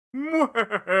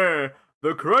The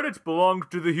credit belongs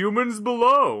to the humans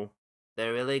below.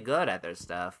 They're really good at their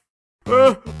stuff.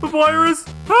 The virus!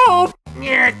 Help!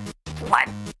 Let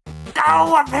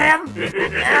go of him!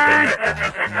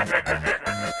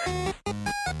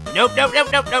 Nope.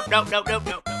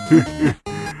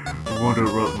 Wanna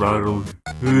rattle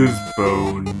his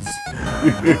bones.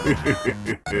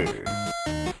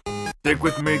 Stick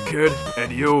with me, kid,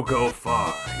 and you'll go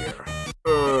far here.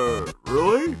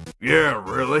 Really? Yeah,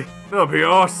 really. That'll be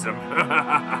awesome.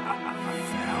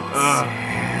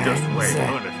 Just wait,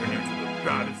 I'm gonna turn you into the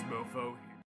baddest mofo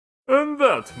here. And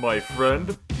that, my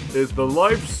friend, is the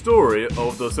life story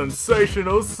of the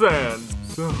sensational Sans.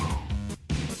 So,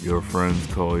 your friends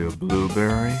call you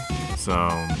Blueberry?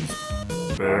 Sounds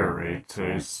very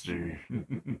tasty.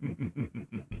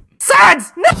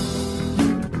 Sans! No!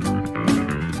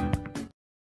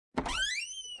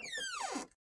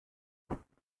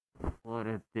 What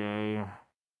a day.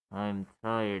 I'm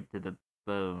tired to the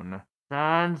bone.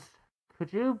 Sans,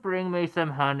 could you bring me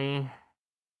some honey?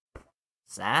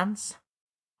 Sans?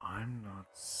 I'm not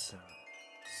Sans.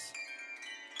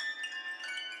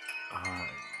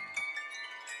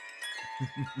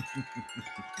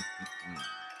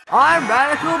 I'm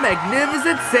Radical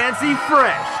Magnificent Sancy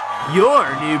Fresh,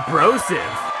 your new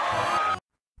brosive.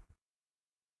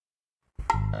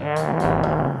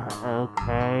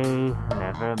 Okay,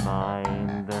 never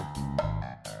mind.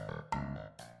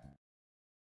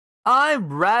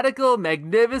 I'm Radical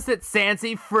Magnificent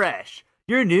Sancy Fresh,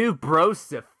 your new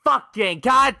brosive. Fucking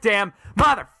goddamn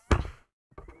mother.